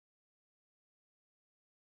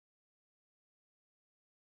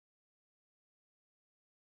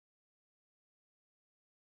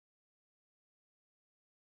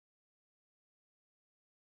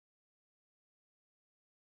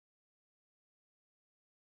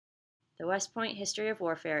The West Point History of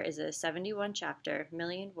Warfare is a 71-chapter,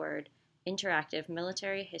 million-word, interactive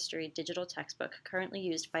military history digital textbook currently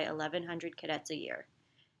used by 1,100 cadets a year.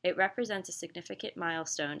 It represents a significant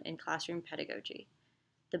milestone in classroom pedagogy.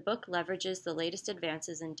 The book leverages the latest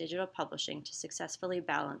advances in digital publishing to successfully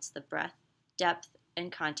balance the breadth, depth,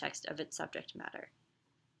 and context of its subject matter.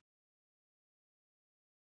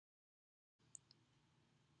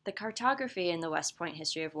 The cartography in the West Point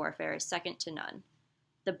History of Warfare is second to none.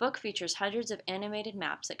 The book features hundreds of animated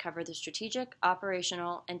maps that cover the strategic,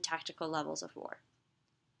 operational, and tactical levels of war.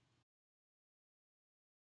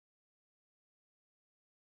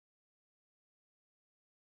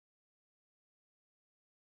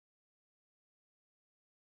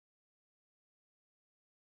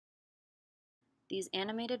 These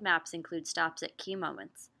animated maps include stops at key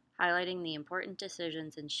moments, highlighting the important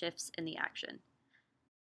decisions and shifts in the action.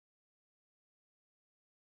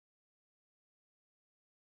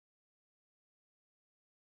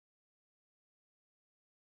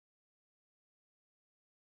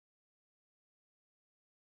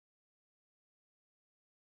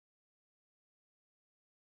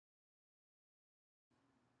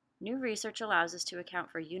 New research allows us to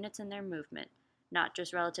account for units and their movement, not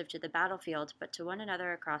just relative to the battlefield, but to one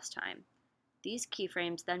another across time. These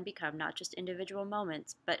keyframes then become not just individual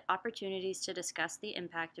moments, but opportunities to discuss the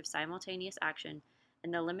impact of simultaneous action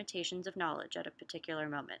and the limitations of knowledge at a particular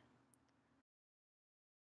moment.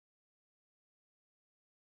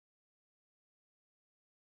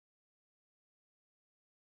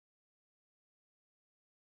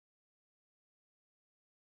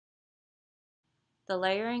 The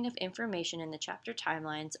layering of information in the chapter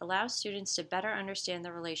timelines allows students to better understand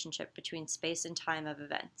the relationship between space and time of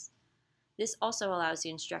events. This also allows the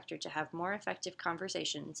instructor to have more effective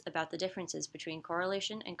conversations about the differences between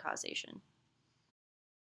correlation and causation.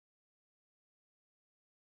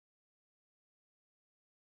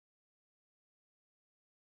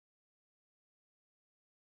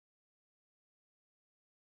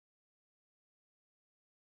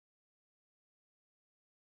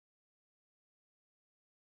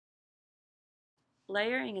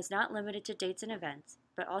 Layering is not limited to dates and events,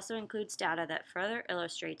 but also includes data that further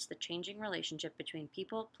illustrates the changing relationship between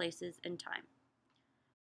people, places, and time.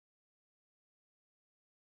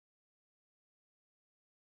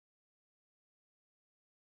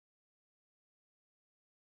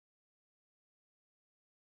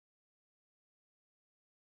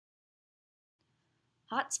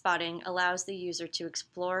 Hotspotting allows the user to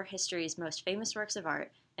explore history's most famous works of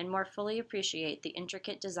art and more fully appreciate the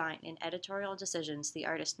intricate design and editorial decisions the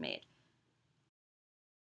artist made.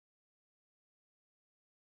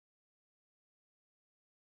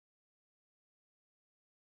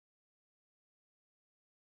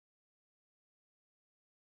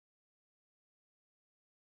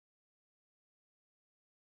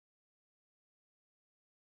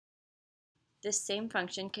 This same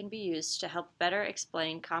function can be used to help better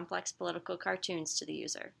explain complex political cartoons to the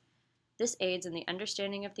user. This aids in the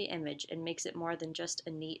understanding of the image and makes it more than just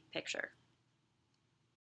a neat picture.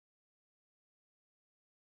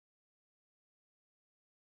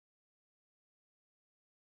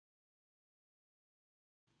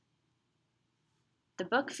 The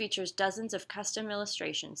book features dozens of custom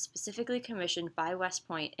illustrations specifically commissioned by West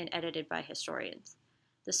Point and edited by historians.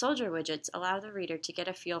 The soldier widgets allow the reader to get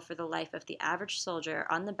a feel for the life of the average soldier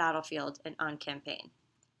on the battlefield and on campaign.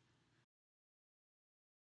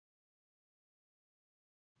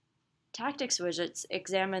 Tactics widgets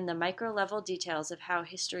examine the micro-level details of how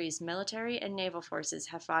history's military and naval forces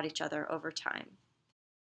have fought each other over time.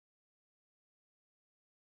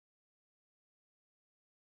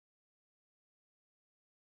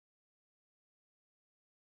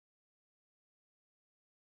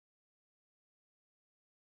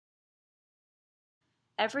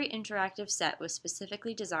 Every interactive set was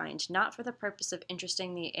specifically designed not for the purpose of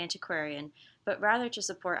interesting the antiquarian, but rather to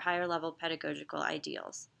support higher-level pedagogical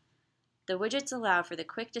ideals. The widgets allow for the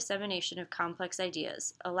quick dissemination of complex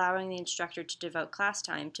ideas, allowing the instructor to devote class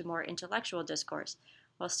time to more intellectual discourse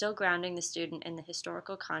while still grounding the student in the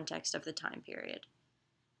historical context of the time period.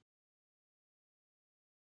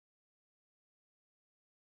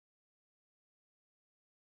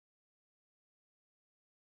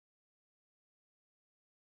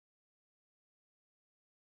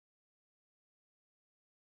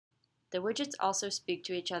 The widgets also speak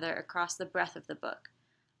to each other across the breadth of the book,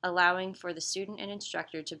 allowing for the student and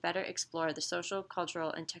instructor to better explore the social,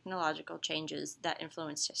 cultural, and technological changes that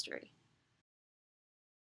influenced history.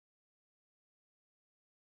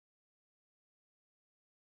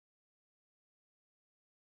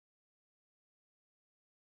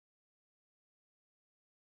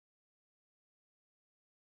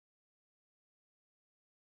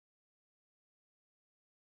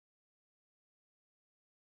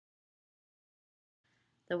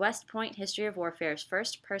 The West Point History of Warfare's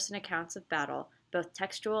first-person accounts of battle, both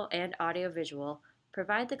textual and audiovisual,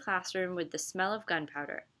 provide the classroom with the smell of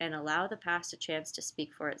gunpowder and allow the past a chance to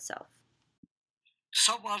speak for itself.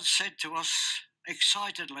 Someone said to us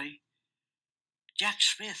excitedly, "Jack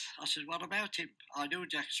Smith." I said, "What about him?" I knew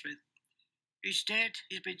Jack Smith. "He's dead.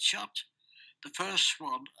 He's been shot. The first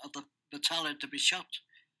one of the battalion to be shot."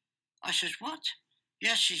 I said, "What?"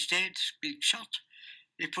 "Yes, he's dead. He's been shot.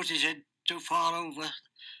 He put his head too far over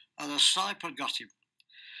and a sniper got him."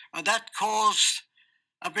 And that caused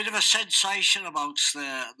a bit of a sensation amongst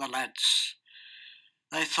the lads.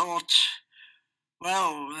 They thought,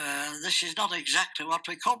 well, this is not exactly what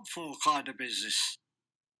we come for kind of business.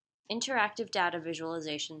 Interactive data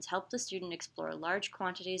visualizations help the student explore large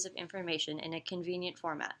quantities of information in a convenient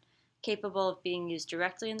format, capable of being used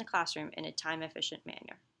directly in the classroom in a time-efficient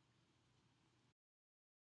manner.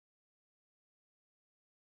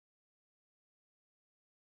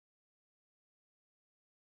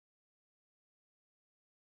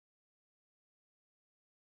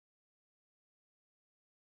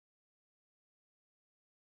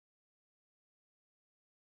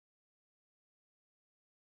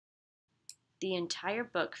 The entire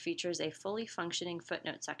book features a fully functioning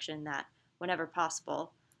footnote section that, whenever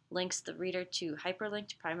possible, links the reader to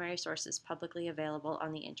hyperlinked primary sources publicly available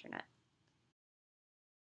on the Internet.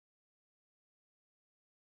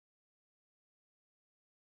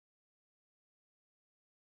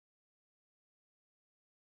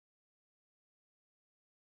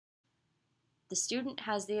 The student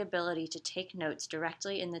has the ability to take notes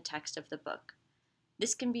directly in the text of the book.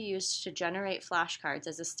 This can be used to generate flashcards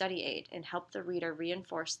as a study aid and help the reader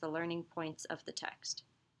reinforce the learning points of the text.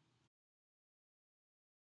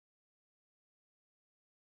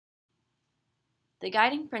 The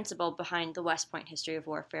guiding principle behind the West Point History of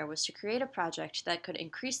Warfare was to create a project that could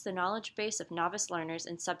increase the knowledge base of novice learners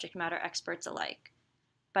and subject matter experts alike.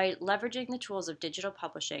 By leveraging the tools of digital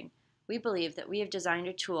publishing, we believe that we have designed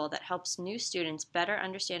a tool that helps new students better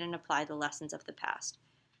understand and apply the lessons of the past.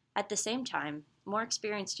 At the same time, more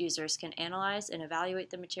experienced users can analyze and evaluate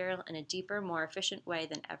the material in a deeper, more efficient way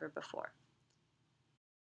than ever before.